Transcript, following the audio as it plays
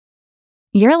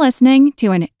You're listening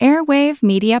to an Airwave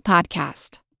Media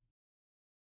Podcast.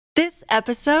 This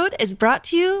episode is brought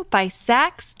to you by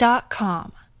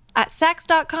Sax.com. At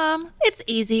Sax.com, it's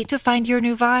easy to find your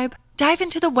new vibe. Dive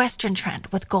into the Western trend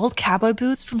with gold cowboy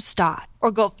boots from Stott,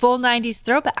 or go full 90s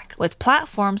throwback with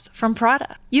platforms from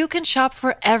Prada. You can shop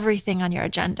for everything on your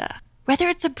agenda, whether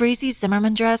it's a breezy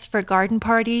Zimmermann dress for a garden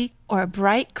party or a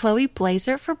bright Chloe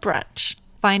blazer for brunch.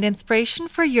 Find inspiration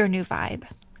for your new vibe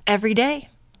every day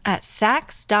at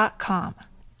Sax.com.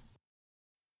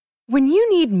 When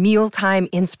you need mealtime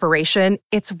inspiration,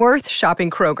 it's worth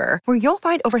shopping Kroger, where you'll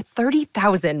find over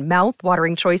 30,000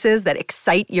 mouth-watering choices that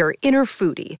excite your inner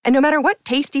foodie. And no matter what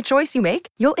tasty choice you make,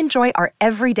 you'll enjoy our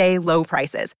everyday low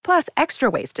prices, plus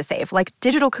extra ways to save, like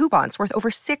digital coupons worth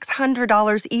over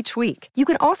 $600 each week. You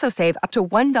can also save up to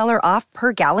 $1 off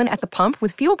per gallon at the pump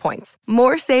with fuel points.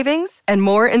 More savings and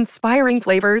more inspiring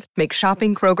flavors make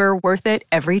shopping Kroger worth it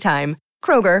every time.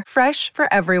 Kroger, fresh for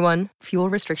everyone. Fuel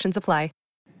restrictions apply.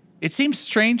 It seems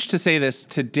strange to say this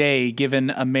today, given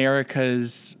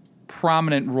America's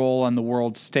prominent role on the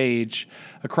world stage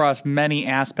across many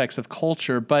aspects of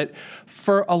culture, but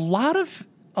for a lot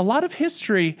of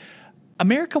history,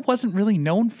 America wasn't really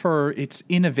known for its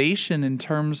innovation in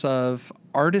terms of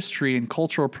artistry and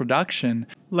cultural production.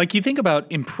 Like, you think about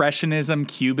Impressionism,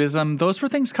 Cubism, those were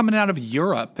things coming out of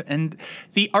Europe, and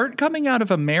the art coming out of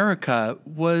America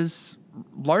was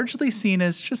largely seen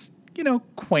as just,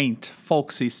 quaint,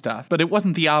 folksy stuff, but it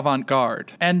wasn't the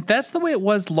avant-garde. And that's the way it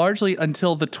was largely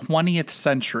until the 20th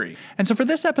century. And so for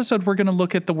this episode, we're going to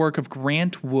look at the work of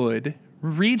Grant Wood,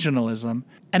 regionalism,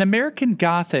 and American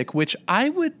Gothic, which I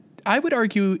would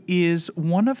argue is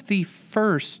one of the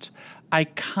first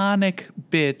iconic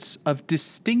bits of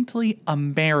distinctly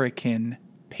American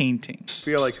painting. I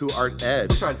feel like who art ed?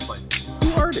 Try to spice it.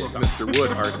 Who art is Mr. Wood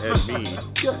art ed me?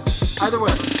 Good. Either way,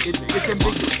 it's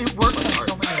ambiguous. It works on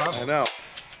so many levels. I know.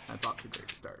 That's off to a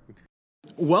great start.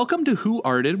 Welcome to Who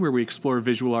Arted, where we explore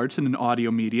visual arts in an audio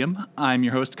medium. I'm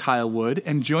your host, Kyle Wood,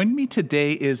 and joining me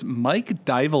today is Mike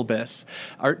Divelbus,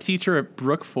 art teacher at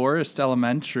Brook Forest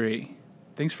Elementary.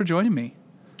 Thanks for joining me.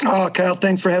 Oh, Kyle,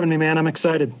 thanks for having me, man. I'm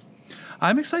excited.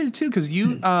 I'm excited too, because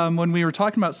you, when we were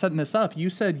talking about setting this up, you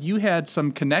said you had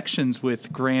some connections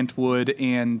with Grant Wood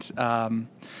and the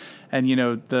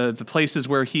places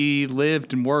where he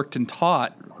lived and worked and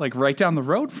taught, like right down the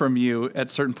road from you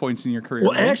at certain points in your career.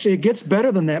 Well, right? Actually, it gets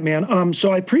better than that, man.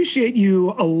 So I appreciate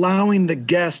you allowing the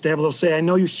guest to have a little say. I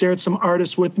know you shared some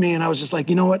artists with me, and I was just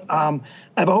like, you know what?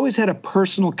 I've always had a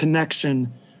personal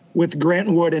connection with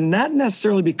Grant Wood, and not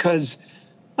necessarily because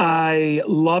I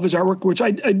love his artwork, which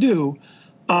I do.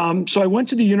 So I went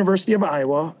to the University of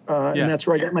Iowa, and that's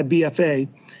where I got my BFA.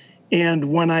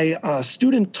 And when I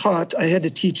student taught, I had to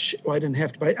teach, well, I didn't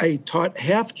have to, but I taught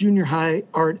half junior high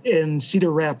art in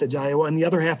Cedar Rapids, Iowa, and the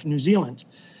other half in New Zealand.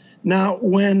 Now,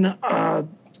 when the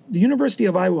University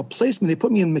of Iowa placed me, they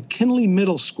put me in McKinley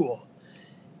Middle School.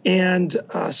 And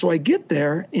so I get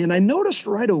there, and I noticed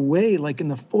right away, like in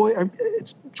the foyer,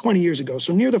 it's 20 years ago,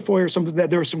 so near the foyer, something that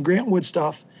there was some Grant Wood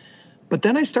stuff. But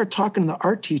then I start talking to the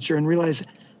art teacher and realize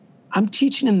I'm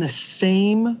teaching in the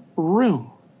same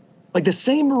room, like the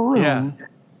same room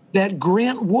that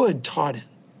Grant Wood taught in.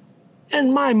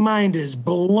 And my mind is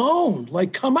blown.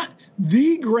 Like, come on,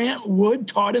 the Grant Wood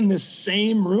taught in the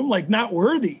same room, like not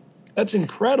worthy. That's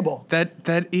incredible.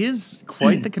 That is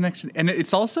quite the connection. And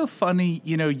it's also funny,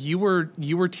 you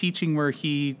were teaching where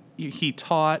he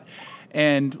taught,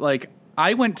 and like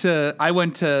I went to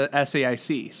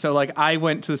SAIC. So like I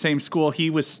went to the same school he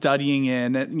was studying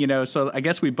in, so I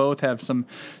guess we both have some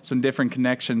different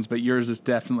connections, but yours is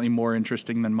definitely more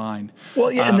interesting than mine.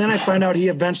 Well, yeah, and then I find out he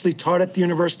eventually taught at the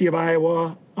University of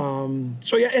Iowa.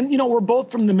 So yeah, and we're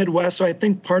both from the Midwest, so I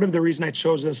think part of the reason I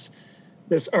chose this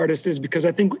artist is because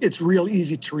I think it's real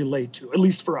easy to relate to, at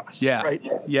least for us. Yeah. Right?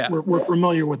 Yeah. We're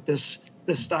familiar with this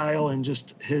style and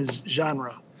just his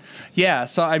genre. Yeah,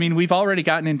 so I mean, we've already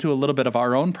gotten into a little bit of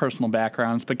our own personal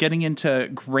backgrounds, but getting into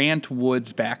Grant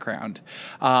Wood's background,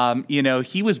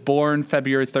 he was born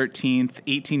February 13th,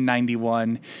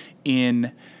 1891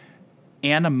 in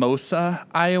Anamosa,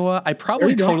 Iowa. I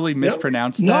probably totally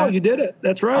mispronounced that. No, you did it.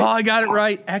 That's right. Oh, I got it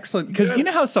right. Excellent. Because you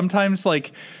know how sometimes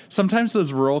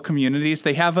those rural communities,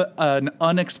 they have an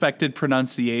unexpected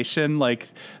pronunciation, like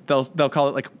they'll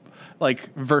call it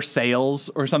like Versailles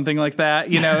or something like that,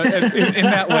 in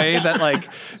that way that like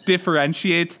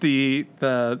differentiates the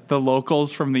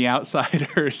locals from the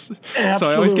outsiders. Absolutely. So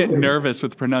I always get nervous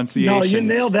with pronunciation. No, you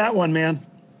nailed that one, man.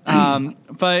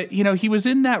 But he was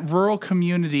in that rural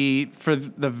community for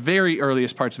the very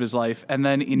earliest parts of his life, and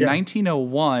then in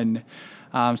 1901,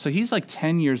 So he's like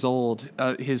 10 years old.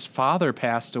 His father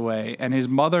passed away, and his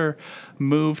mother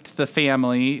moved the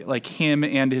family, like him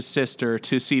and his sister,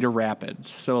 to Cedar Rapids.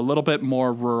 So a little bit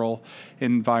more rural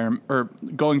environment, or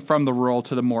going from the rural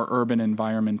to the more urban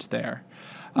environment there.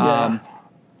 Yeah.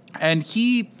 And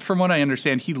he, from what I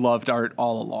understand, he loved art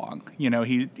all along.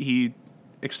 He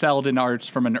excelled in arts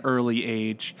from an early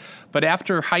age. But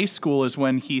after high school is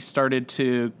when he started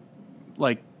to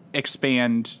like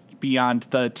expand beyond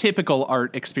the typical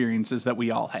art experiences that we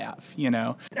all have,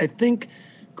 I think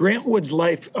Grant Wood's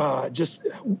life, just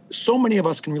so many of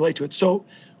us can relate to it. So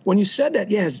when you said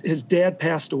that, yeah, his dad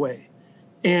passed away.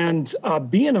 And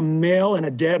being a male and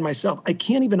a dad myself, I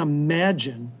can't even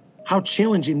imagine how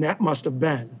challenging that must have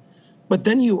been. But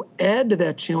then you add to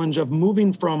that challenge of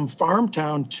moving from farm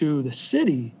town to the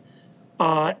city.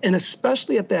 And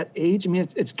especially at that age, I mean,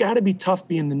 it's got to be tough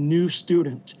being the new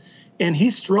student. And he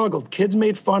struggled. Kids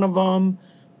made fun of him,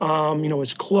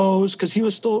 his clothes, because he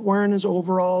was still wearing his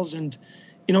overalls. And,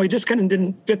 he just kind of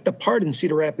didn't fit the part in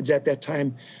Cedar Rapids at that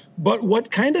time. But what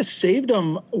kind of saved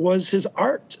him was his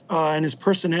art and his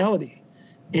personality.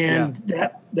 And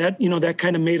that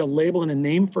kind of made a label and a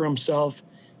name for himself.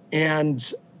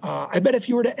 And I bet if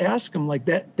you were to ask him, like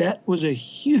that was a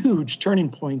huge turning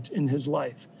point in his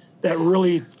life that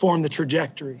really formed the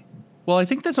trajectory. Well, I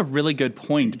think that's a really good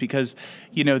point because,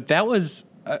 that was,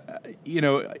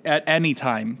 at any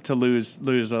time to lose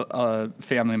a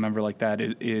family member like that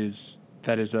is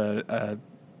a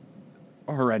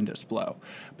horrendous blow.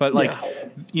 But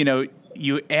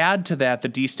you add to that the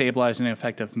destabilizing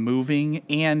effect of moving,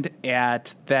 and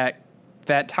at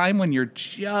that time when you're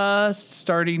just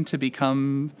starting to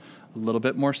become a little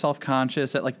bit more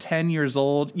self-conscious at like 10 years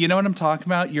old, you know what I'm talking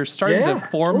about? You're starting to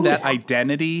form that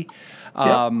identity.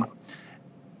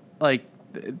 Like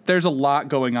there's a lot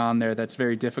going on there that's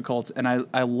very difficult. And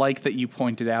I like that you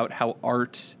pointed out how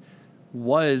art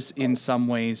was in some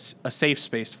ways a safe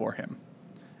space for him.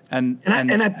 And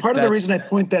part of the reason I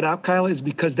point that out, Kyle, is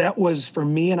because that was for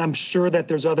me, and I'm sure that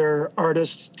there's other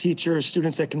artists, teachers,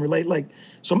 students that can relate. Like,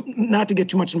 so not to get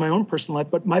too much in my own personal life,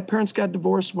 but my parents got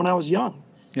divorced when I was young.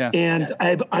 Yeah. And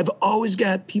I've always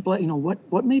got people that,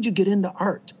 what made you get into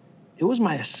art? It was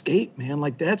my escape, man.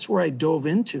 Like that's where I dove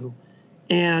into.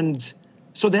 And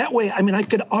so that way, I mean, I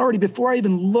could already, before I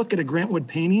even look at a Grant Wood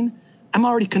painting, I'm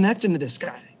already connecting to this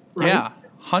guy. Right? Yeah,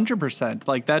 100%.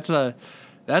 Like that's a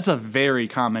very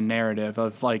common narrative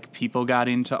of like people got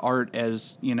into art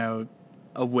as,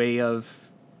 a way of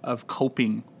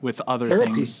coping with other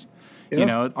things,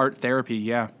 art therapy.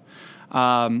 Yeah.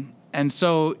 And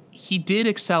so he did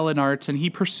excel in arts and he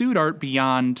pursued art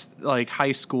beyond like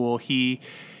high school. He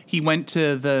went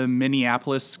to the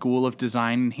Minneapolis School of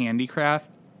Design and Handicraft.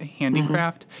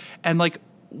 And like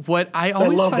what I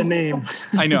always love the name.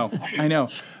 I know.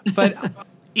 But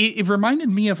it reminded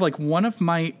me of like one of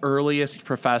my earliest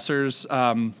professors.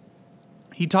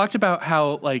 He talked about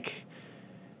how like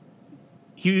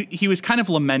he was kind of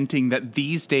lamenting that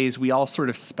these days we all sort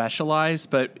of specialize,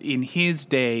 but in his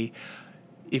day,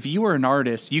 if you were an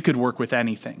artist, you could work with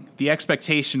anything. The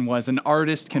expectation was an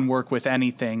artist can work with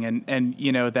anything and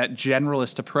that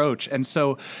generalist approach. And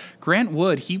so Grant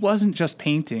Wood, he wasn't just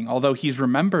painting, although he's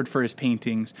remembered for his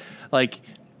paintings. Like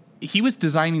he was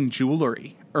designing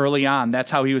jewelry early on.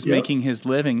 That's how he was making his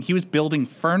living. He was building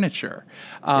furniture.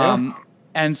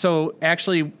 And so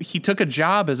actually he took a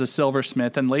job as a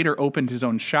silversmith and later opened his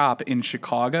own shop in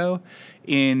Chicago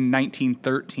in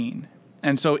 1913.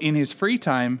 And so in his free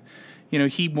time,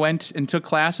 he went and took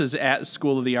classes at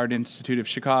School of the Art Institute of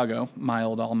Chicago, my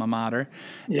old alma mater.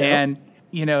 Yeah. And,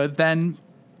 then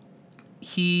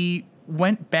he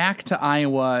went back to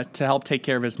Iowa to help take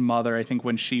care of his mother, I think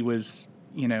when she was,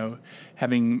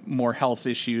 having more health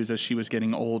issues as she was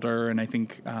getting older. And I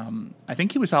think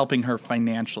he was helping her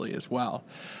financially as well.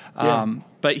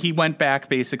 But he went back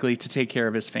basically to take care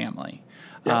of his family.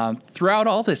 Yeah. Throughout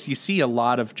all this, you see a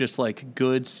lot of just like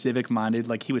good civic minded,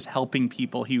 like he was helping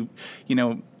people. He,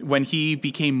 when he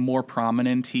became more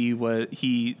prominent,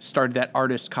 he started that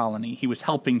artist colony. He was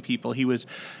helping people. He was,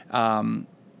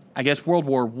 I guess World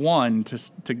War I,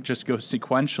 to just go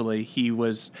sequentially, he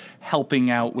was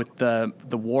helping out with the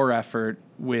war effort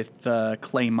with the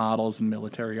clay models and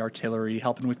military artillery,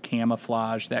 helping with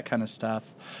camouflage, that kind of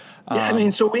stuff.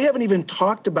 So we haven't even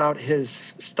talked about his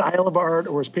style of art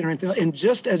or his painting or anything. And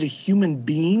just as a human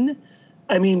being,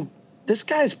 I mean, this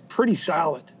guy's pretty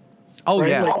solid. Oh,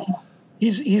 right? Yeah. Like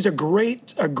he's a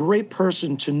great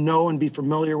person to know and be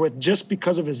familiar with just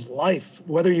because of his life,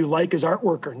 whether you like his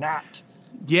artwork or not.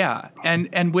 Yeah.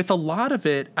 And with a lot of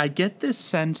it, I get this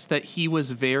sense that he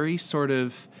was very sort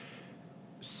of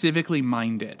civically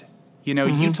minded. You know,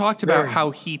 you talked about Very.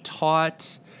 how he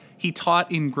taught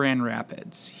in Grand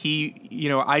Rapids.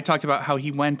 I talked about how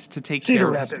he went to take Cedar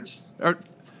care Rapids. of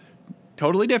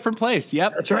totally different place.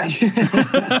 Yep. That's right.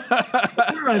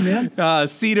 That's right, man.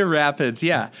 Cedar Rapids,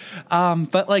 yeah.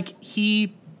 But like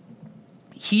he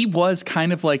was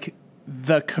kind of like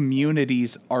the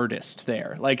community's artist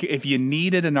there. Like if you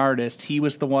needed an artist, he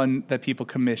was the one that people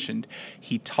commissioned.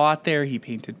 He taught there. He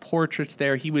painted portraits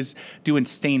there. He was doing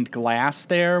stained glass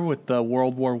there with the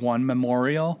World War I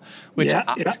memorial, which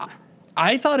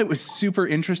I thought it was super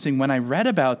interesting when I read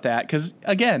about that. Because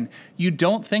again, you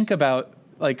don't think about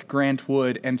like Grant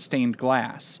Wood and stained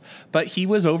glass, but he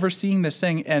was overseeing this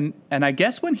thing. And I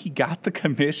guess when he got the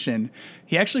commission,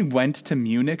 he actually went to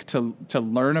Munich to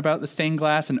learn about the stained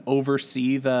glass and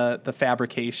oversee the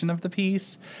fabrication of the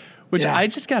piece, which I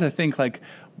just got to think like,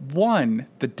 one,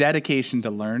 the dedication to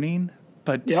learning,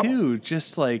 but two,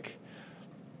 just like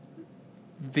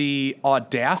the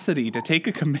audacity to take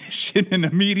a commission in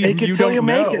a medium Fake it you till don't you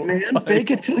make know. it, man. Like,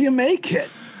 Fake it till you make it.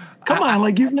 Come on,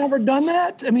 like you've never done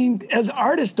that? I mean, as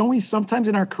artists, don't we sometimes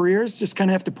in our careers just kind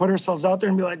of have to put ourselves out there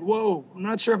and be like, whoa, I'm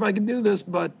not sure if I can do this,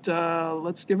 but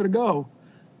let's give it a go.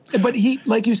 But he,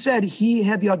 like you said, he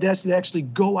had the audacity to actually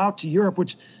go out to Europe,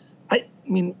 which I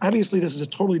mean, obviously this is a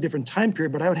totally different time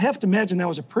period, but I would have to imagine that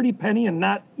was a pretty penny and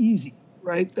not easy,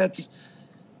 right? That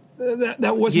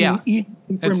wasn't easy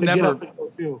for him to get up and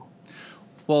go do.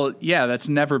 Well, yeah, that's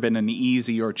never been an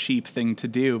easy or cheap thing to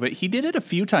do, but he did it a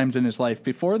few times in his life.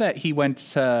 Before that, he went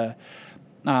to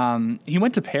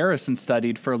Paris and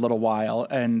studied for a little while,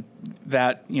 and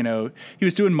that, you know, he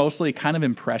was doing mostly kind of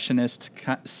impressionist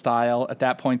style at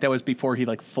that point. That was before he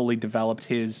like fully developed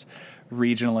his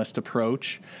regionalist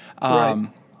approach. Right.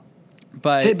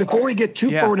 But hey, before we get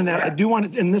too forward in that, I do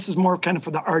want to, and this is more kind of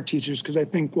for the art teachers because I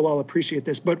think we'll all appreciate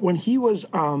this. But when he was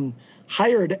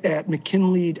hired at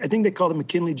McKinley, I think they called it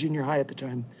McKinley Junior High at the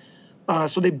time.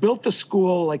 So they built the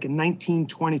school like in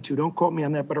 1922. Don't quote me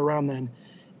on that, but around then.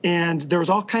 And there was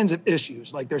all kinds of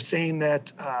issues. Like they're saying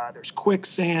that there's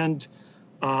quicksand.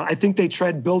 I think they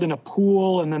tried building a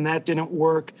pool and then that didn't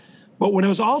work. But when it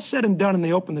was all said and done and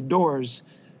they opened the doors,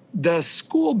 the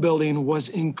school building was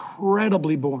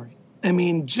incredibly boring. I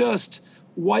mean, just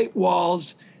white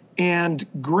walls. And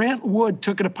Grant Wood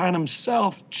took it upon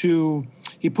himself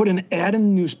he put an ad in the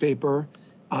newspaper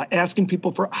asking people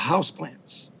for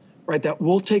houseplants, right? That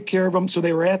we'll take care of them. So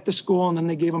they were at the school and then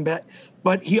they gave them back.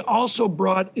 But he also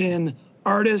brought in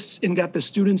artists and got the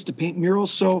students to paint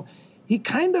murals. So he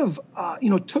kind of,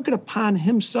 took it upon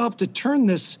himself to turn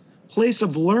this place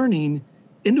of learning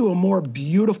into a more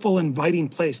beautiful, inviting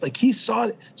place. Like he saw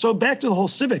it. So back to the whole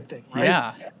civic thing, right?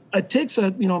 Yeah. It takes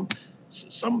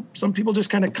some people just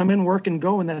kind of come in, work and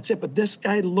go, and that's it. But this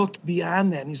guy looked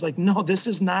beyond that. And he's like, no, this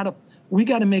is not we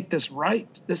got to make this right.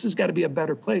 This has got to be a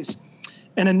better place.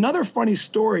 And another funny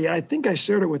story, I think I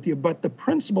shared it with you, but the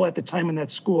principal at the time in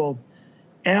that school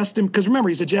asked him, because remember,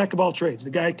 he's a jack of all trades. The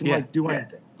guy can do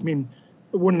anything. I mean,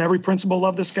 wouldn't every principal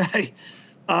love this guy?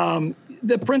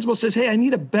 The principal says, hey, I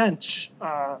need a bench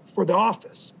for the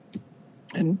office.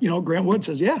 And, Grant Wood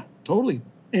says, yeah, totally.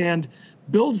 And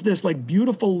builds this like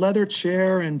beautiful leather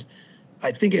chair. And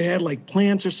I think it had like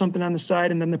plants or something on the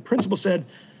side. And then the principal said,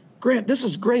 Grant, this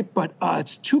is great, but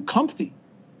it's too comfy.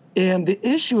 And the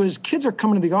issue is kids are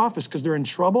coming to the office because they're in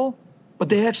trouble, but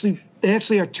they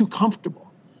actually are too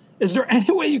comfortable. Is there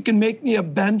any way you can make me a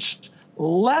bench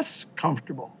less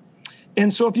comfortable?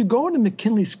 And so if you go into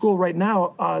McKinley School right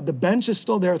now, the bench is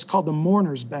still there. It's called the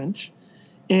mourner's bench.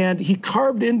 And he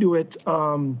carved into it,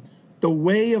 the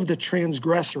way of the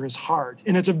transgressor is hard.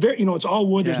 And it's it's all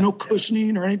wood. There's no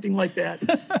cushioning or anything like that.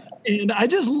 And I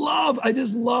just love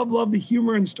the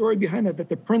humor and story behind that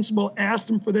the principal asked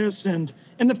him for this. And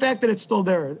the fact that it's still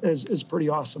there is pretty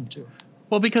awesome too.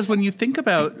 Well, because when you think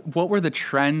about what were the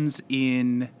trends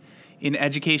in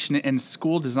education and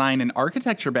school design and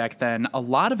architecture back then, a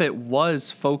lot of it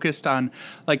was focused on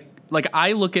like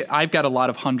I've got a lot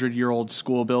of 100-year-old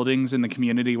school buildings in the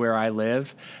community where I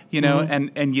live,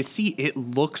 and you see it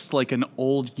looks like an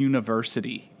old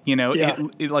university,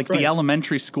 the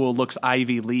elementary school looks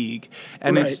Ivy League.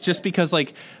 And it's just because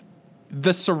like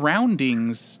the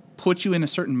surroundings put you in a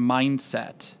certain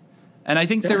mindset. And I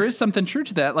think there is something true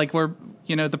to that, like where,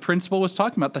 the principal was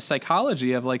talking about the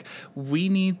psychology of like, we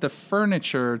need the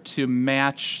furniture to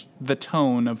match the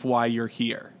tone of why you're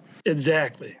here.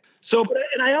 Exactly. So,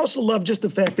 and I also love just the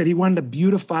fact that he wanted to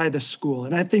beautify the school.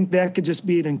 And I think that could just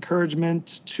be an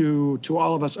encouragement to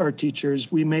all of us art teachers.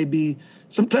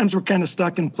 Sometimes we're kind of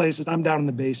stuck in places. I'm down in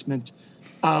the basement.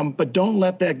 But don't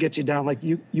let that get you down. Like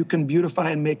you can beautify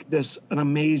and make this an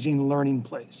amazing learning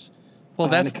place. Well,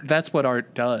 that's what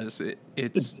art does.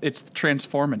 It's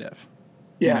transformative.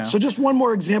 Yeah. You know? So just one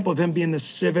more example of him being the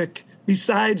civic,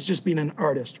 besides just being an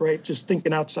artist, right? Just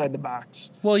thinking outside the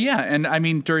box. Well, yeah, and I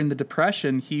mean during the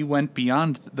Depression, he went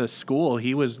beyond the school.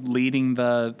 He was leading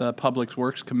the Public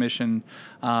Works Commission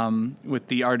with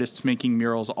the artists making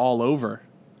murals all over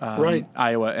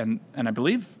Iowa and I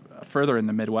believe further in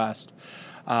the Midwest.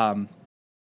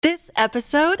 This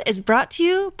episode is brought to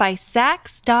you by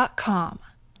Sax.com.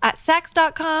 At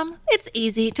Sax.com, it's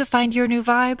easy to find your new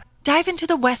vibe. Dive into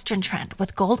the Western trend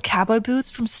with gold cowboy boots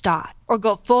from Stott, or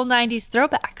go full 90s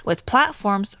throwback with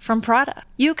platforms from Prada.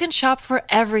 You can shop for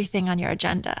everything on your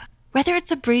agenda, whether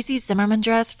it's a breezy Zimmermann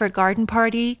dress for a garden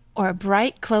party or a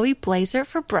bright Chloe blazer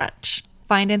for brunch.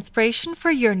 Find inspiration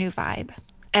for your new vibe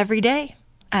every day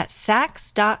at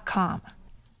Sax.com.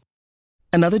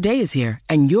 Another day is here,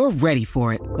 and you're ready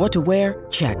for it. What to wear?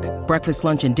 Check. Breakfast,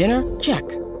 lunch, and dinner? Check.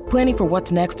 Planning for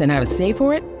what's next and how to save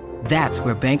for it? That's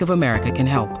where Bank of America can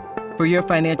help. For your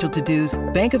financial to-dos,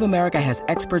 Bank of America has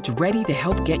experts ready to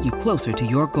help get you closer to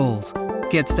your goals.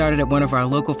 Get started at one of our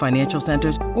local financial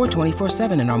centers or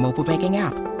 24/7 in our mobile banking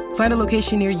app. Find a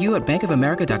location near you at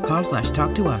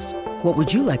bankofamerica.com/talktous. What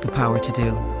would you like the power to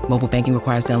do? Mobile banking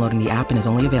requires downloading the app and is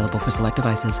only available for select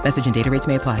devices. Message and data rates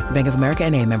may apply. Bank of America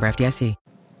NA, member FDIC.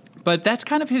 But that's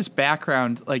kind of his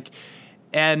background,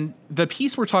 and the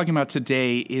piece we're talking about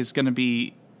today is going to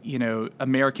be,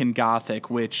 American Gothic,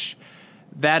 which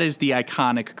that is the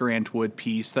iconic Grant Wood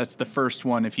piece. That's the first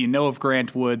one. If you know of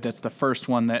Grant Wood, that's the first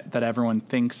one that everyone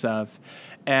thinks of.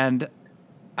 And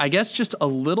I guess just a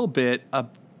little bit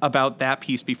about that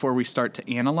piece before we start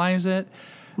to analyze it.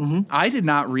 Mm-hmm. I did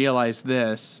not realize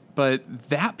this, but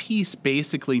that piece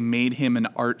basically made him an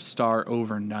art star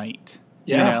overnight.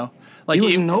 Yeah. He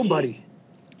was nobody.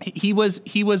 He was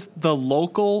the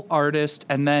local artist,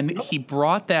 and then he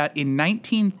brought that in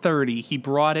 1930. He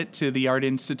brought it to the Art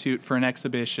Institute for an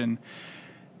exhibition.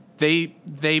 They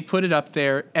put it up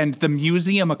there, and the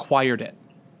museum acquired it.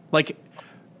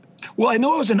 Well, I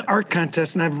know it was an art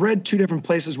contest, and I've read two different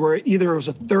places where either it was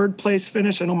a third place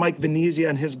finish. I know Mike Venezia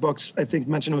in his books, I think,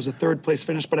 mentioned it was a third place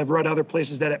finish, but I've read other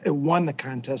places that it won the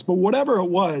contest. But whatever it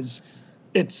was,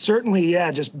 it certainly,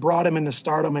 just brought him into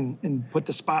stardom and put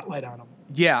the spotlight on him.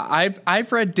 Yeah,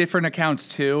 I've read different accounts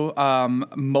too.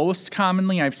 Most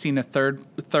commonly, I've seen a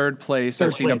third place.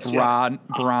 I've seen a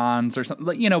bronze or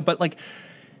something. But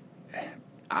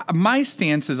my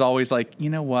stance is always you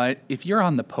know what? If you're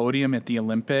on the podium at the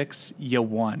Olympics, you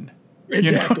won.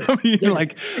 Exactly. You know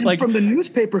what I mean? From the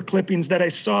newspaper clippings that I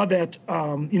saw that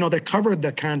that covered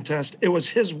the contest, it was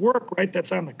his work, right?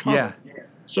 That's on the cover. Yeah.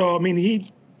 So I mean, he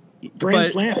grand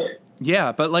slam.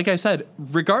 Yeah, but like I said,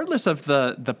 regardless of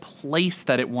the place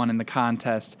that it won in the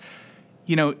contest,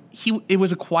 it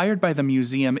was acquired by the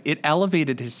museum. It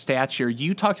elevated his stature.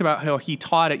 You talked about how he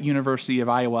taught at University of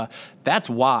Iowa.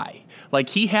 That's why.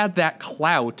 He had that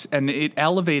clout, and it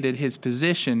elevated his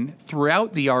position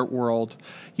throughout the art world,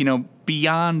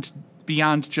 beyond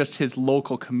just his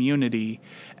local community.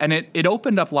 And it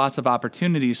opened up lots of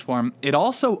opportunities for him. It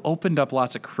also opened up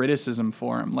lots of criticism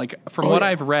for him. From what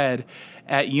I've read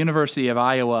at University of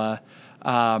Iowa,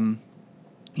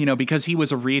 because he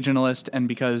was a regionalist and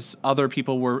because other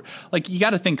people were you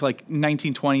got to think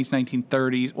 1920s,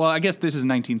 1930s. Well, I guess this is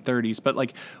 1930s, but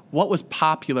what was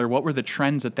popular? What were the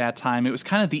trends at that time? It was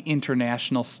kind of the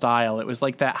international style. It was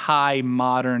that high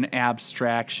modern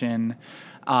abstraction.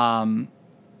 And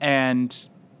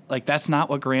that's not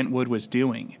what Grant Wood was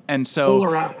doing. And so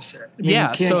polar opposite.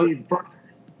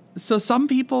 So some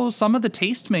people, some of the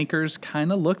tastemakers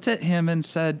kind of looked at him and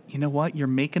said, you know what, you're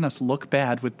making us look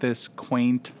bad with this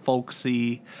quaint,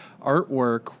 folksy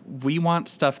artwork. We want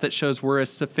stuff that shows we're as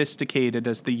sophisticated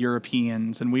as the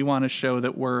Europeans, and we want to show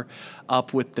that we're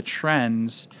up with the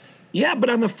trends. Yeah, but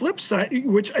on the flip side,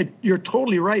 you're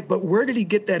totally right, but where did he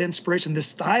get that inspiration? The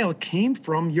style came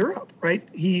from Europe, right?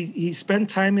 He spent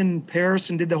time in Paris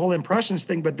and did the whole Impressionist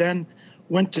thing, but then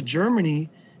went to Germany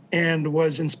and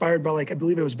was inspired by, I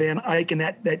believe it was Van Eyck and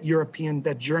that European,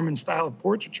 that German style of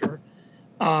portraiture.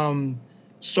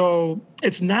 So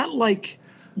it's not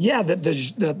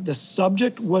the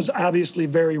subject was obviously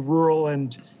very rural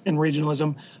and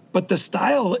regionalism, but the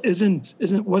style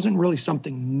wasn't really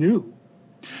something new.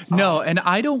 No, and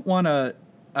I don't want to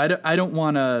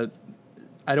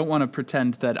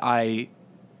pretend that I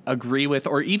agree with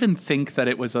or even think that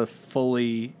it was a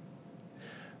fully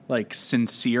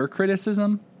sincere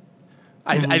criticism.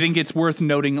 I think it's worth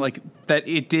noting like that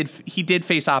he did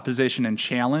face opposition and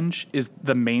challenge is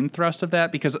the main thrust of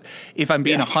that, because if I'm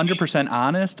being 100%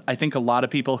 honest, I think a lot of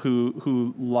people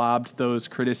who lobbed those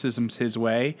criticisms his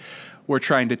way were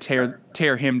trying to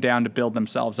tear him down to build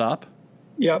themselves up.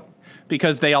 Yep.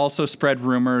 Because they also spread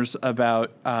rumors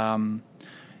about, from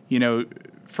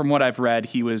what I've read,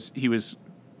 he was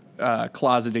a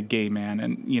closeted gay man,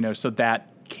 and so that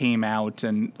came out,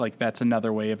 and like that's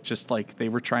another way of just like they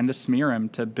were trying to smear him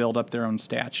to build up their own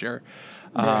stature.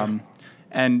 And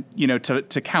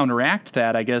to counteract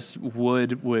that, I guess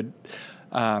Wood gotta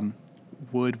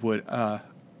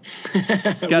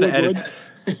edit.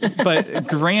 But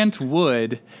Grant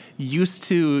Wood used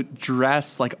to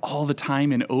dress like all the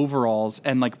time in overalls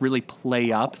and like really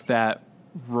play up that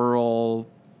rural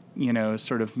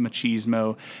sort of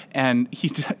machismo. And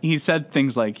he said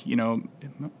things like,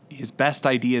 his best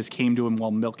ideas came to him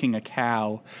while milking a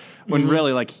cow, when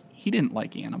really like he didn't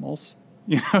like animals.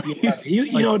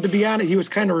 To be honest, he was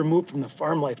kind of removed from the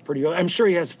farm life pretty early. I'm sure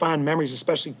he has fond memories,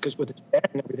 especially because with his dad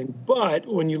and everything. But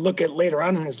when you look at later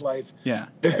on in his life,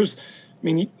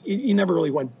 he never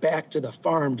really went back to the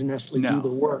farm to necessarily do the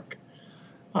work.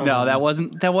 No, that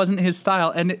wasn't his style,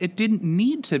 and it didn't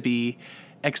need to be,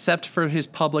 except for his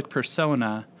public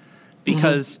persona,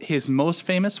 because his most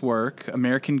famous work,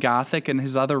 American Gothic, and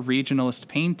his other regionalist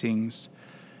paintings,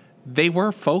 they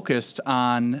were focused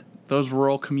on those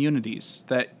rural communities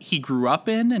that he grew up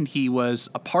in and he was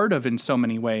a part of in so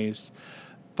many ways.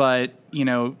 But,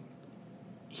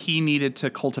 he needed to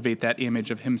cultivate that image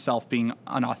of himself being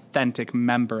an authentic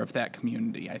member of that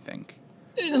community, I think.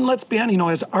 And let's be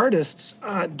honest, as artists,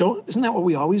 isn't that what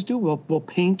we always do? We'll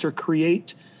paint or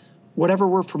create whatever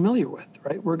we're familiar with,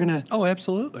 right? We're gonna. Oh,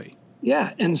 absolutely.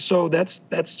 Yeah, and so that's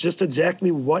just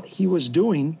exactly what he was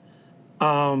doing.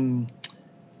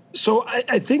 So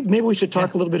I think maybe we should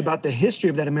talk a little bit about the history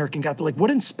of that American Gothic. Like,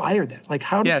 what inspired that? Like,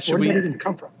 where did that even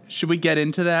come from? Should we get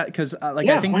into that? Because,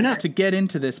 I think why not? To get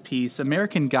into this piece,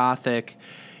 American Gothic,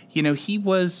 he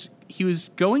was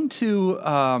going to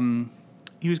an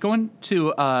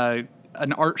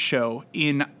art show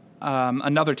in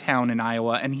another town in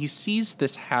Iowa, and he sees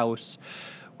this house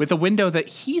with a window that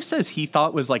he says he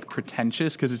thought was like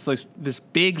pretentious because it's like this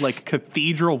big like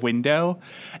cathedral window,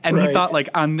 and he thought like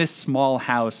on this small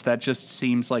house that just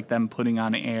seems like them putting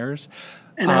on airs.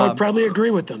 And I would probably agree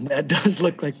with them. That does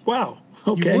look like, wow,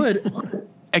 okay. You would,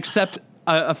 except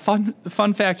a fun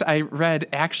fact I read,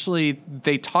 actually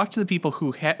they talked to the people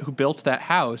who built that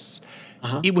house.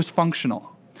 It was functional.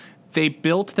 They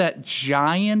built that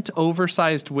giant,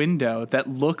 oversized window that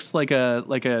looks like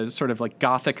a sort of like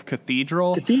Gothic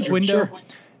cathedral window. Sure.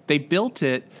 They built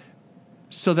it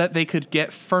so that they could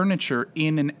get furniture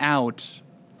in and out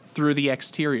through the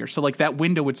exterior. So like that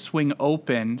window would swing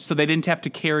open, so they didn't have to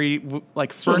carry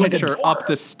like furniture up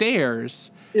the stairs.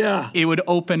 Yeah. It would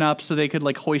open up so they could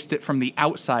like hoist it from the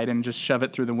outside and just shove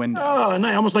it through the window. Oh,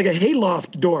 nice. Almost like a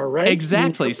hayloft door, right?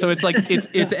 Exactly. So it's like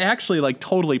it's actually like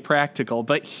totally practical,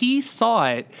 but he saw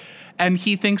it and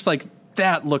he thinks like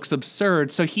that looks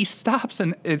absurd. So he stops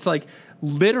and it's like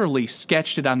literally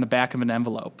sketched it on the back of an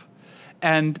envelope.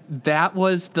 And that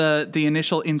was the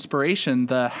initial inspiration.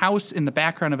 The house in the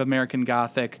background of American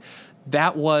Gothic,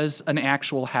 that was an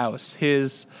actual house.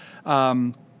 His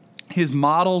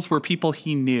models were people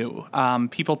he knew.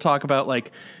 People talk about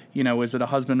like, is it a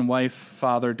husband and wife,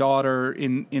 father, daughter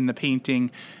in the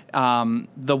painting?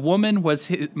 The woman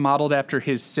was modeled after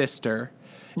his sister,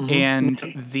 and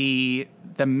the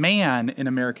man in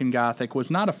American Gothic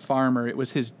was not a farmer; it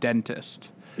was his dentist.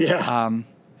 Yeah.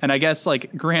 And I guess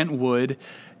like Grant Wood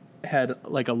had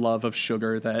like a love of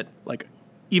sugar that like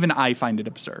even I find it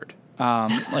absurd.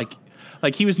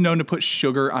 Like he was known to put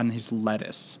sugar on his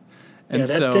lettuce. And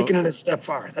that's taking it a step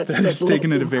far. That's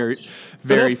taking it a very,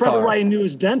 very far. That's probably why he knew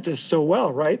his dentist so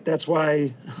well, right? That's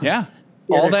why. Yeah.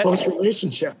 All that close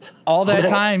relationship. All that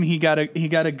time, he got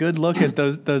a good look at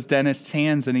those dentist's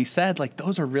hands, and he said, like,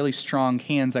 those are really strong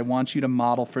hands. I want you to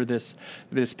model for this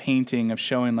painting of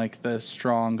showing like the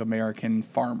strong American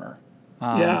farmer.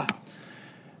 Yeah.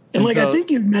 And like, I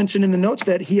think you mentioned in the notes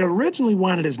that he originally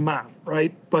wanted his mom,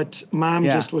 right? But mom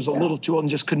just was a little too old and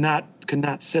just could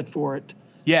not sit for it.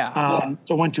 Yeah.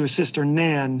 So went to his sister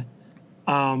Nan,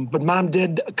 but mom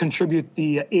did contribute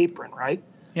the apron, right?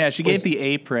 Yeah, she gave the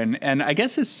apron, and I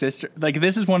guess his sister, like,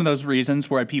 this is one of those reasons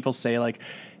where people say, like,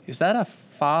 is that a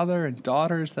father and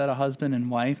daughter? Is that a husband and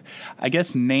wife? I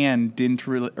guess Nat didn't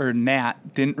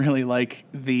really like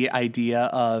the idea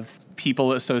of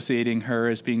people associating her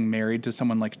as being married to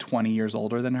someone like 20 years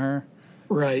older than her.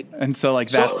 Right. And so, like,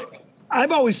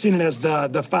 I've always seen it as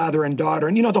the father and daughter,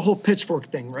 and the whole pitchfork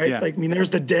thing, right? Yeah. Like, I mean, there's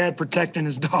the dad protecting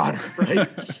his daughter, right?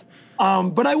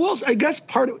 But I guess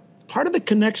part of the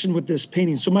connection with this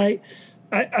painting. So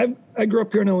I grew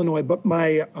up here in Illinois, but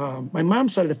my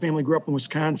mom's side of the family grew up in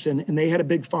Wisconsin, and they had a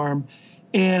big farm.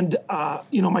 And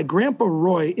my grandpa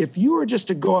Roy, if you were just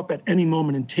to go up at any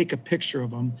moment and take a picture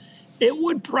of him, it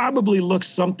would probably look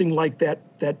something like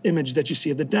that image that you see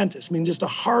of the dentist. I mean, just a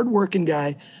hardworking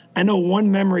guy. I know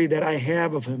one memory that I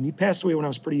have of him. He passed away when I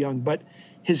was pretty young, but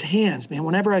his hands, man,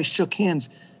 whenever I shook hands,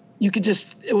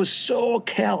 it was so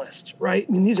calloused, right?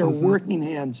 I mean, these are working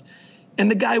hands.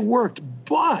 And the guy worked,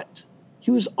 but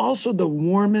he was also the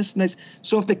warmest, nice.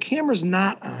 So if the camera's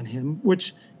not on him,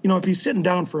 which, if he's sitting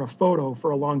down for a photo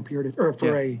for a long period, or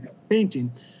for a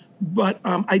painting, but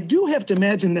I do have to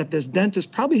imagine that this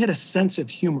dentist probably had a sense of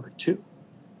humor too.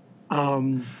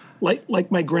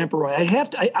 Like my grandpa Roy.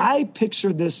 I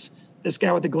picture this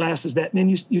guy with the glasses that, man,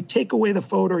 you take away the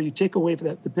photo, or you take away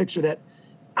the picture, that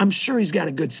I'm sure he's got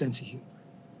a good sense of humor.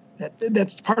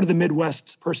 That's part of the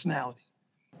Midwest personality.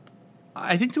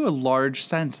 I think to a large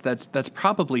sense that's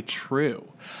probably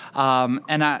true,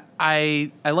 and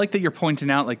I like that you're pointing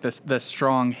out like the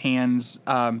strong hands,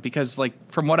 because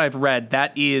like from what I've read,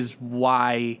 that is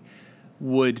why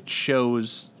Wood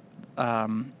chose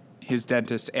his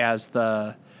dentist as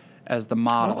the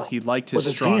model. He liked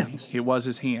his strong hands. It was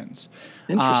his hands.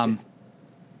 Interesting.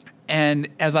 And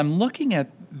as I'm looking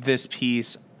at this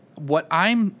piece, what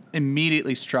I'm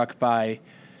immediately struck by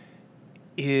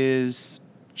is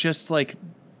just like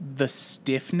the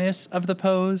stiffness of the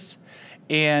pose.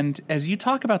 And as you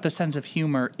talk about the sense of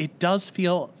humor, it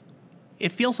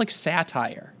feels like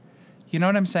satire. You know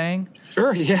what I'm saying?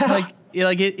 Sure, yeah.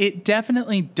 It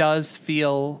definitely does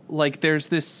feel like there's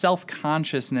this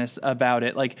self-consciousness about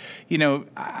it. Like,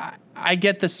 I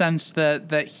get the sense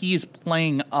that he's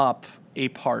playing up a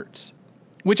part,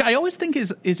 which I always think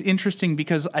is interesting,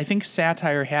 because I think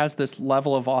satire has this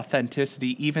level of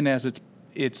authenticity, even as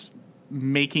it's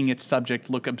making its subject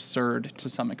look absurd to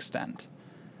some extent.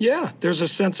 Yeah, there's a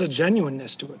sense of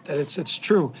genuineness to it, that it's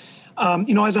true.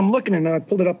 As I'm looking, and I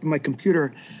pulled it up on my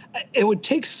computer, it would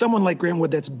take someone like Grant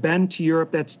Wood that's been to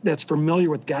Europe, that's familiar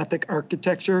with Gothic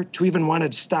architecture, to even want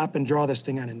to stop and draw this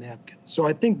thing on a napkin. So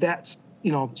I think that's,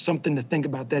 something to think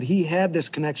about, that he had this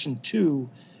connection to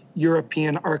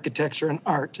European architecture and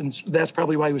art. And that's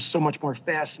probably why he was so much more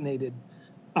fascinated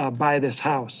by this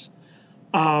house.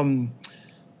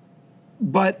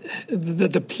 But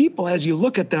the people, as you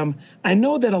look at them, I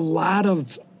know that a lot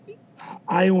of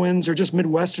Iowans or just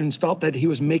Midwesterns felt that he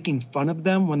was making fun of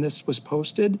them when this was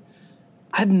posted.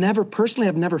 Have you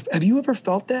ever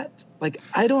felt that? Like,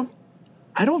 I don't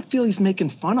feel he's making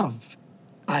fun of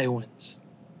Iowans.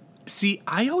 See,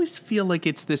 I always feel like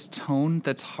it's this tone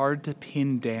that's hard to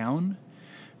pin down,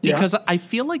 because I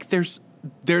feel like there's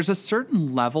a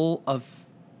certain level of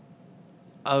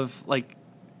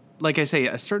like I say,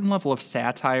 a certain level of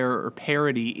satire or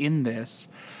parody in this.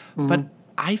 But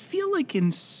I feel like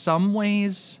in some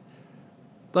ways,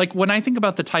 like when I think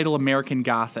about the title American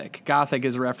Gothic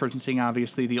is referencing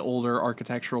obviously the older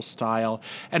architectural style.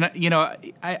 And,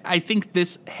 I think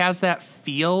this has that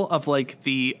feel of like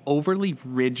the overly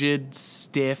rigid,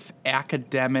 stiff,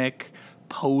 academic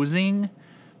posing.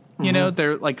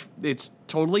 They're like, it's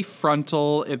totally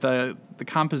frontal. The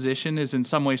composition is in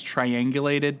some ways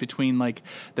triangulated between like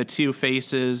the two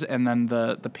faces, and then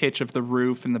the pitch of the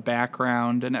roof in the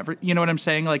background, and you know what I'm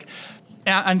saying? Like,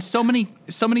 on so many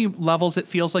levels, it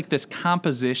feels like this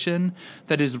composition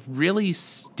that is really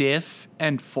stiff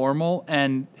and formal,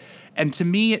 and to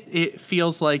me, it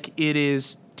feels like it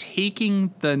is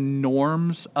taking the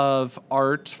norms of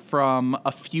art from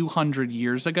a few hundred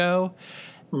years ago,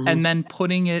 and then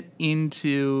putting it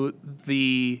into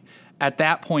the, at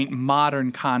that point,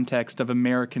 modern context of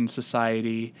American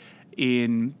society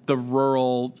in the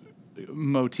rural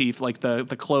motif, like the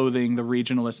clothing, the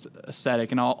regionalist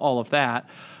aesthetic, and all of that.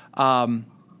 And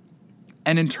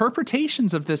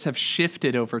interpretations of this have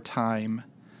shifted over time,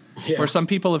 where some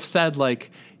people have said,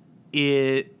 like,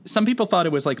 some people thought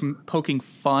it was like poking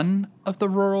fun of the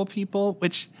rural people,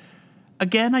 which,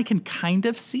 again, I can kind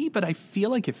of see, but I feel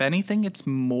like if anything, it's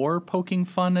more poking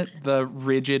fun at the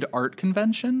rigid art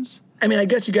conventions. I mean, I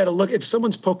guess you got to look, if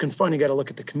someone's poking fun, you got to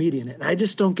look at the comedian. And I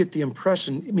just don't get the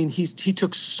impression. I mean, he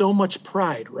took so much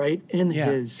pride, right, in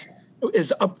his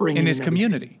upbringing, in his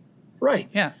community, right?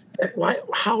 Yeah.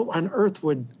 How on earth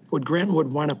would Grant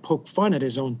Wood want to poke fun at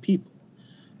his own people?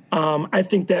 I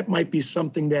think that might be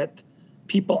something that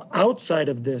people outside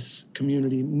of this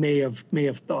community may have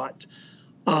thought.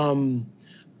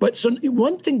 But so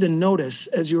one thing to notice,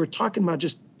 as you were talking about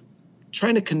just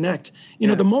trying to connect. You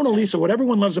know, the Mona Lisa, what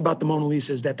everyone loves about the Mona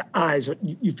Lisa is that the eyes,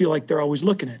 you feel like they're always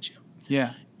looking at you.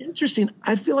 Yeah. Interesting.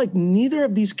 I feel like neither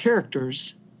of these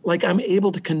characters, like I'm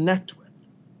able to connect with.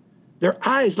 Their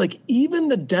eyes, like even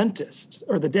the dentist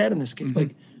or the dad in this case,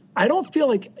 like I don't feel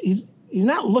like he's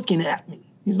not looking at me.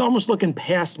 He's almost looking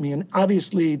past me. And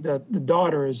obviously the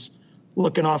daughter is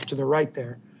looking off to the right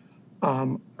there,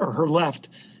 or her left.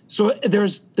 So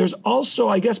there's also,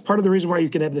 I guess part of the reason why you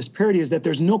can have this parody is that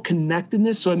there's no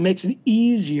connectedness. So it makes it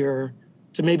easier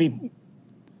to maybe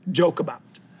joke about.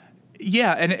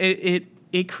 Yeah. And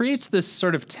it creates this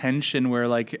sort of tension where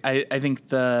like, I think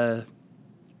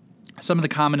some of the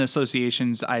common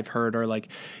associations I've heard are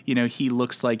like, you know, he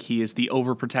looks like he is the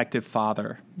overprotective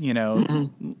father, you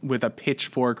know, with a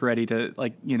pitchfork ready to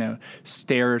like, you know,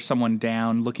 stare someone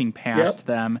down, looking past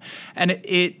them. And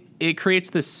it creates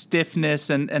this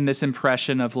stiffness and this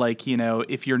impression of like, you know,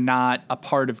 if you're not a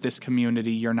part of this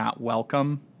community, you're not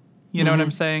welcome. You know what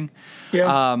I'm saying?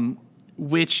 Yeah.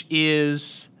 Which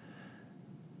is,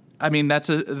 I mean, that's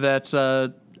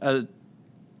a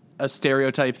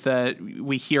stereotype that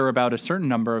we hear about a certain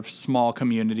number of small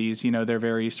communities. You know, they're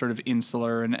very sort of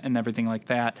insular and everything like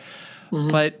that.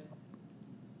 But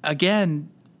again,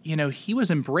 you know, he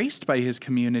was embraced by his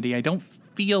community. I don't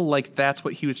feel like that's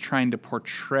what he was trying to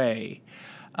portray.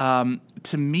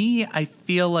 To me, I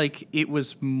feel like it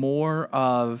was more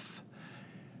of,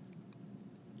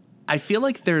 I feel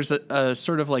like there's a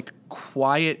sort of like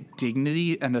quiet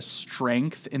dignity and a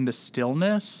strength in the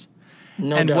stillness.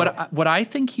 No and doubt. what I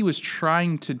think he was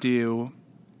trying to do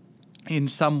in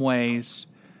some ways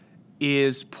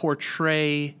is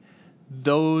portray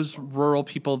those rural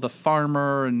people, the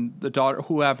farmer and the daughter,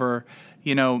 whoever,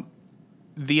 you know,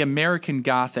 the American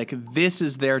Gothic. This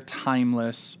is their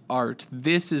timeless art.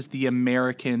 This is the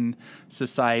American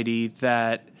society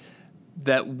that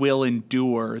will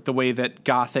endure, the way that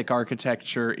Gothic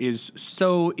architecture is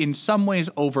so in some ways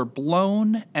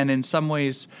overblown and in some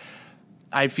ways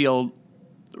I feel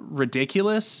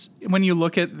ridiculous when you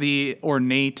look at the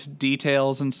ornate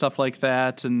details and stuff like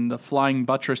that and the flying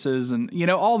buttresses and, you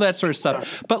know, all that sort of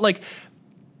stuff.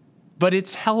 But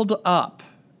it's held up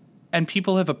and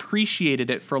people have appreciated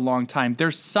it for a long time.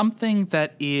 There's something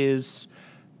that is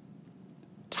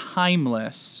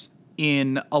timeless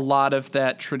in a lot of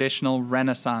that traditional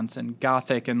Renaissance and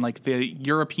Gothic and like the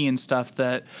European stuff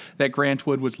that Grant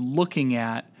Wood was looking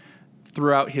at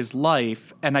throughout his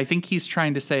life. And I think he's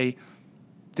trying to say,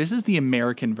 this is the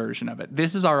American version of it.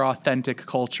 This is our authentic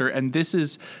culture, and this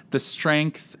is the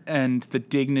strength and the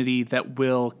dignity that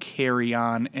will carry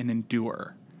on and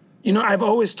endure. You know, I've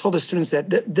always told the students that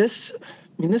this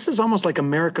is almost like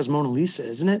America's Mona Lisa,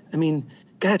 isn't it? I mean,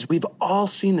 guys, we've all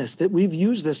seen this, that we've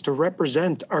used this to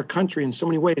represent our country in so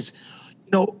many ways.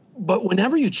 You know, but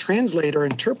whenever you translate or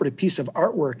interpret a piece of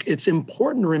artwork, it's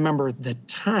important to remember the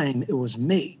time it was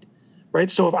made,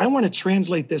 right? So if I want to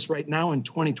translate this right now in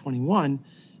 2021,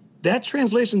 that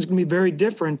translation is going to be very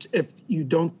different if you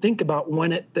don't think about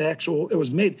when it was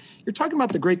made. You're talking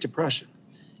about the Great Depression.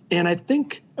 And I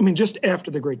think, just after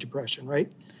the Great Depression,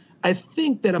 right? I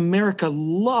think that America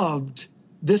loved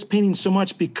this painting so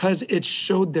much because it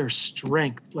showed their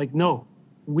strength. Like, no,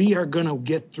 we are going to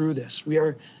get through this. We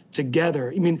are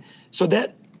together. So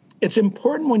that it's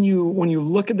important when you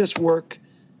look at this work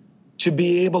to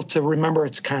be able to remember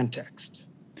its context.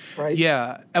 Right.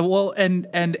 Yeah. Well, and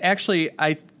actually,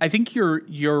 I think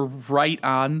you're right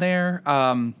on there.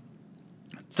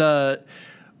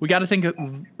 We got to think of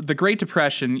the Great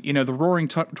Depression. You know, the Roaring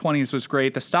 '20s was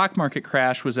great. The stock market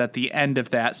crash was at the end of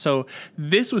that. So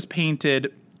this was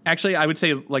painted. Actually, I would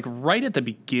say like right at the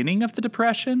beginning of the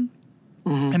Depression,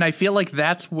 and I feel like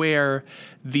that's where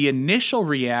the initial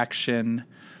reaction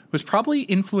was probably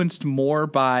influenced more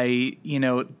by, you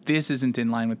know, this isn't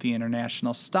in line with the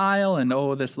international style and,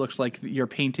 oh, this looks like you're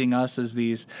painting us as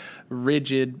these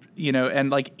rigid, you know, and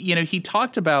like, you know, he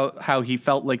talked about how he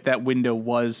felt like that window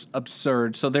was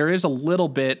absurd. So there is a little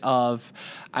bit of,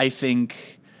 I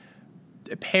think,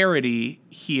 parody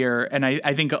here and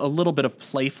I think a little bit of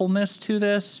playfulness to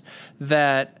this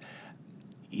that,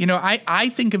 you know, I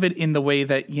think of it in the way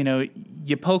that, you know,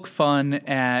 you poke fun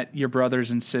at your brothers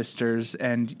and sisters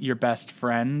and your best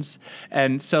friends.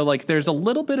 And so like there's a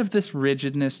little bit of this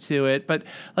rigidness to it, but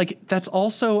like that's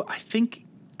also I think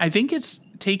it's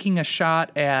taking a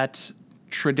shot at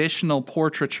traditional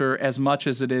portraiture as much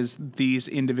as it is these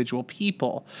individual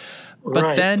people. But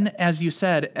right. Then, as you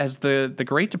said, as the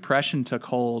Great Depression took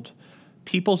hold,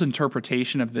 people's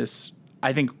interpretation of this,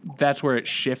 I think that's where it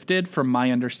shifted from my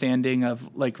understanding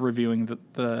of like reviewing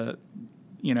the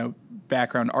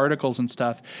background articles and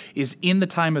stuff, is in the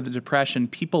time of the Depression,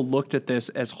 people looked at this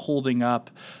as holding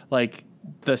up like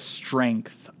the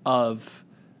strength of,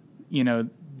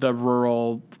 the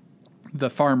rural, the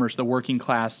farmers, the working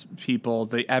class people,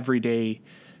 the everyday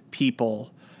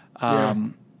people.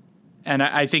 And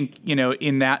I think,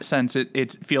 in that sense,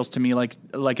 it feels to me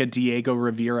like a Diego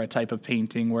Rivera type of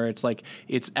painting where it's like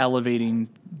it's elevating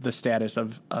the status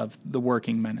of the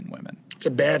working men and women. It's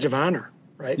a badge of honor,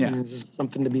 right? Yeah. And it's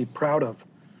something to be proud of.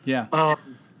 Yeah.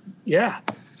 Yeah.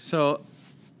 So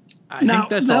I think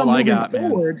that's all I got,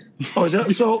 forward, man. Oh, is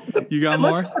that, so you got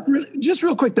more? Let's talk just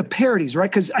real quick, the parodies, right?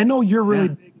 Because I know you're really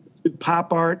big into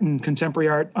pop art and contemporary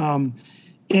art.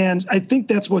 And I think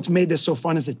that's what's made this so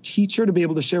fun as a teacher to be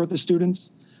able to share with the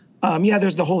students.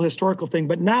 There's the whole historical thing,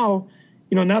 but now,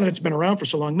 now that it's been around for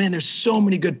so long, man, there's so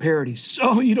many good parodies.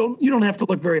 So you don't have to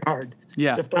look very hard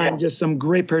to find just some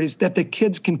great parodies that the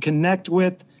kids can connect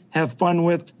with, have fun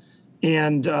with,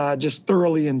 and just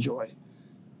thoroughly enjoy.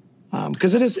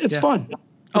 Because it's fun.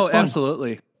 It's fun.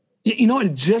 Absolutely.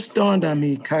 It just dawned on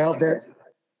me, Kyle, that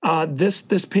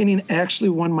this painting actually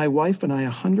won my wife and I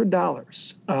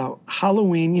 $100.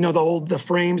 Halloween, the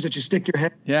frames that you stick your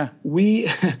head. Yeah.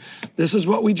 This is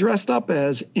what we dressed up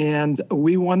as, and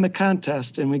we won the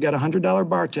contest, and we got $100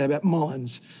 bar tab at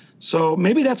Mullins. So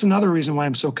maybe that's another reason why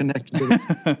I'm so connected to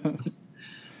this.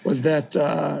 Was that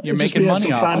you're making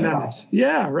money off of it.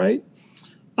 Yeah, right.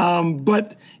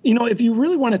 But if you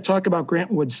really want to talk about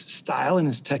Grant Wood's style and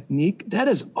his technique, that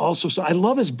is also so. I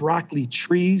love his broccoli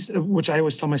trees, which I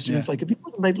always tell my students, like, if you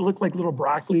look like little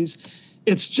broccolis,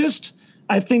 it's just,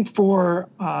 I think for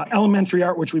elementary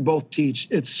art, which we both teach,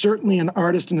 it's certainly an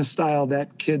artist and a style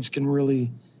that kids can really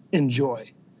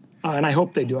enjoy. And I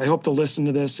hope they do. I hope to listen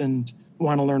to this and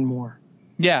want to learn more.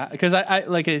 Yeah, because I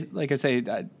like I say,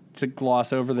 to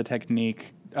gloss over the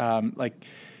technique,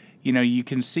 you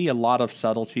can see a lot of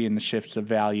subtlety in the shifts of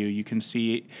value. You can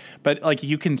see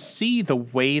the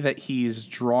way that he's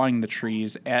drawing the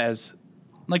trees as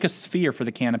like a sphere for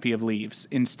the canopy of leaves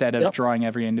instead of drawing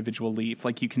every individual leaf.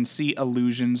 Like you can see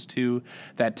allusions to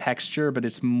that texture, but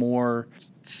it's more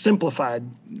simplified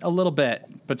a little bit,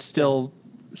 but still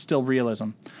realism.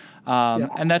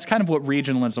 And that's kind of what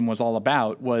regionalism was all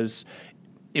about.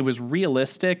 It was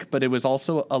realistic, but it was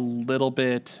also a little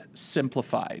bit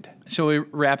simplified. Shall we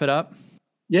wrap it up?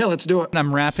 Yeah, let's do it.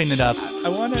 I'm wrapping it up. I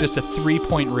want just a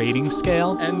 3-point rating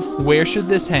scale. And where should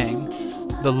this hang?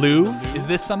 The Louvre? Is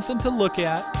this something to look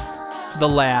at? The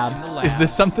lab? Is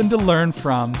this something to learn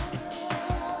from?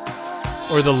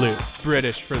 Or the Louvre?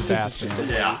 British for the bathroom.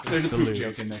 Yeah, there's a poop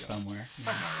joke in there somewhere.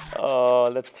 Oh,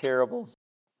 that's terrible.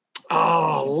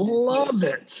 Oh, love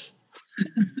it.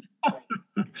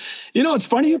 It's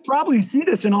funny. You probably see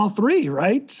this in all three,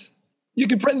 right? You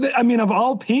could, of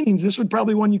all paintings, this would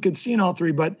probably one you could see in all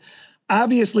three. But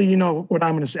obviously, what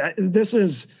I'm going to say. This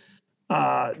is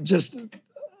just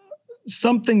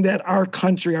something that our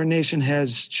country, our nation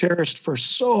has cherished for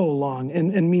so long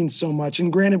and means so much.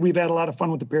 And granted, we've had a lot of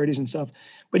fun with the parodies and stuff,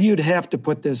 but you'd have to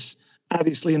put this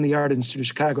obviously in the Art Institute of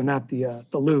Chicago, not the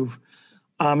Louvre.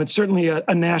 It's certainly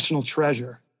a national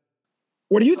treasure.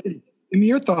 What do you think? Give me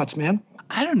your thoughts, man.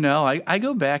 I don't know. I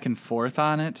go back and forth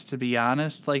on it, to be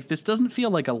honest. Like, this doesn't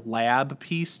feel like a lab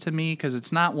piece to me because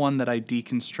it's not one that I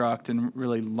deconstruct and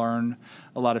really learn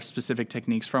a lot of specific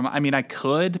techniques from. I mean, I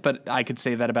could, but I could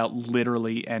say that about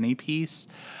literally any piece.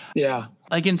 Yeah.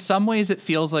 Like, in some ways, it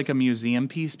feels like a museum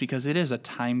piece because it is a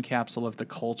time capsule of the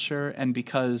culture and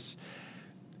because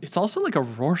it's also like a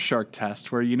Rorschach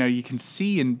test where, you can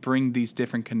see and bring these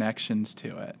different connections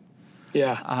to it.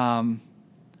 Yeah.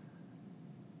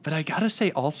 But I gotta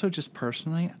say, also, just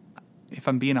personally, if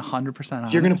I'm being 100%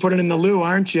 honest, you're gonna put it in the loo,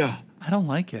 aren't you? I don't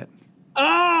like it.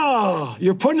 Oh,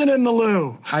 you're putting it in the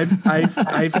loo. I've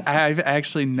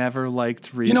actually never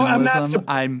liked regionalism.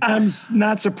 I'm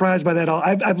not surprised by that at all.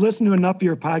 I've listened to enough of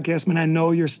your podcast, man. I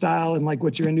know your style and like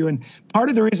what you're into. And part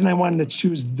of the reason I wanted to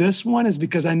choose this one is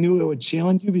because I knew it would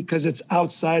challenge you because it's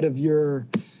outside of your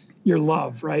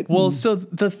love, right? Well, so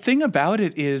the thing about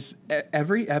it is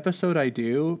every episode I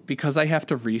do, because I have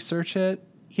to research it,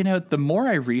 the more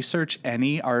I research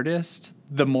any artist,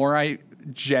 the more I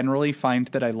generally find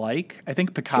that I like. I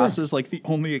think Picasso's like the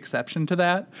only exception to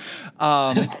that.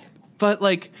 But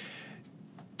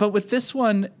with this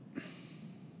one,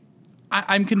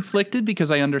 I'm conflicted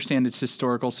because I understand its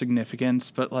historical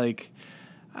significance, but I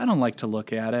don't like to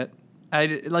look at it.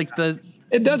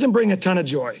 It doesn't bring a ton of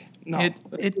joy. No,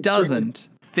 it doesn't.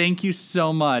 Thank you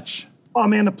so much. Oh,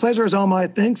 man, the pleasure is all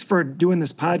mine. Thanks for doing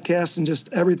this podcast and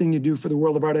just everything you do for the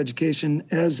world of art education.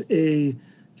 As a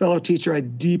fellow teacher. I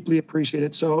deeply appreciate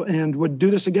it. So, and would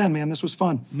do this again, man. This was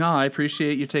fun. No, I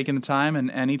appreciate you taking the time, and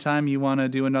anytime you want to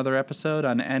do another episode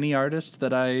on any artist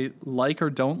that I like or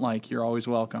don't like, you're always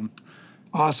welcome.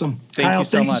 Awesome. Thank Kyle, you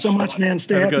so thank much. you so much, man.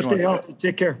 Stay Have a happy, good stay one. healthy.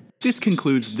 Take care. This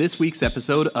concludes this week's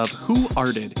episode of Who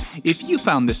Arted. If you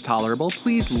found this tolerable,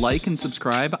 please like and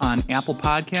subscribe on Apple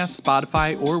Podcasts,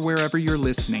 Spotify, or wherever you're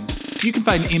listening. You can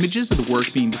find images of the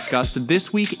work being discussed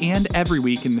this week and every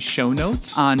week in the show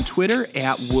notes, on Twitter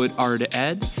at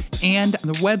WoodArtEd, and on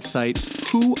the website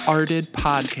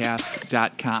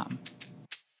whoartedpodcast.com.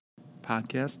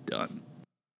 Podcast done.